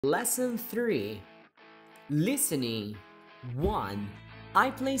Lesson 3. Listening. 1.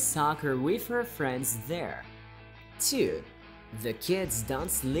 I play soccer with her friends there. 2. The kids don't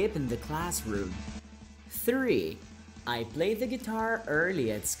sleep in the classroom. 3. I play the guitar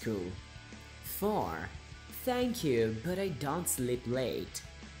early at school. 4. Thank you, but I don't sleep late.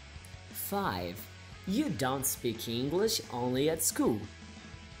 5. You don't speak English only at school.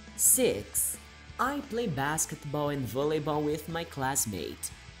 6. I play basketball and volleyball with my classmate.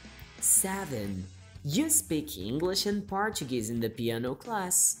 7. You speak English and Portuguese in the piano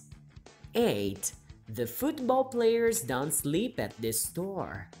class. 8. The football players don't sleep at the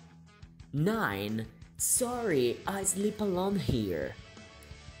store. 9. Sorry, I sleep alone here.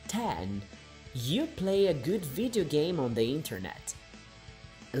 10. You play a good video game on the internet.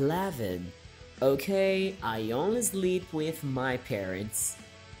 11. Okay, I only sleep with my parents.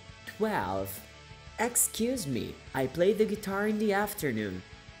 12. Excuse me, I play the guitar in the afternoon.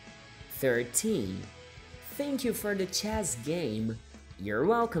 13. Thank you for the chess game. You're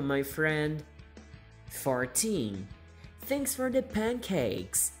welcome, my friend. 14. Thanks for the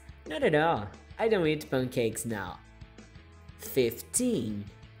pancakes. Not at all, I don't eat pancakes now. 15.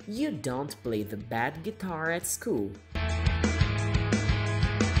 You don't play the bad guitar at school.